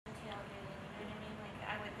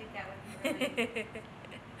And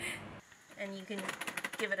you can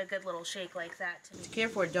give it a good little shake like that. To care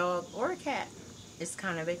for a dog or a cat is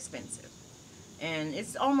kind of expensive. And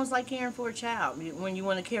it's almost like caring for a child when you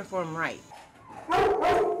want to care for them right.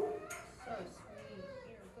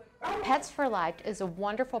 Pets for Life is a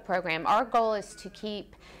wonderful program. Our goal is to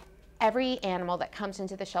keep every animal that comes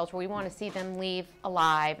into the shelter, we want to see them leave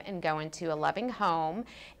alive and go into a loving home.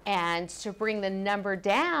 And to bring the number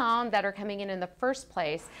down that are coming in the first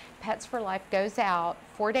place, Pets for Life goes out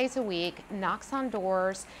 4 days a week, knocks on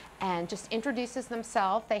doors, and just introduces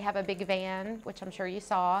themselves. They have a big van, which I'm sure you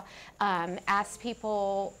saw, asks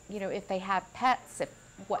people, if they have pets,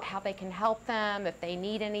 how they can help them, if they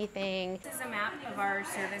need anything. This is a map of our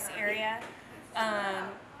service area.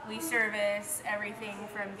 We service everything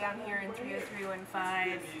from down here in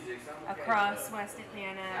 30315 across West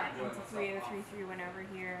Atlanta into 30331 over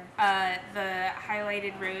here. The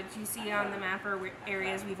highlighted roads you see on the map are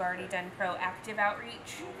areas we've already done proactive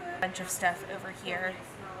outreach. A bunch of stuff over here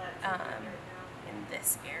in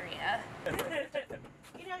this area.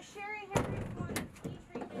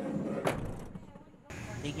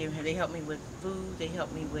 They help me with food, they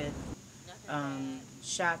help me with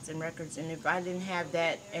shots and records, and if I didn't have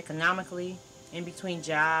that economically in between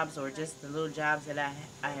jobs or just the little jobs that I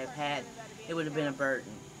have had, it would have been a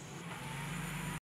burden.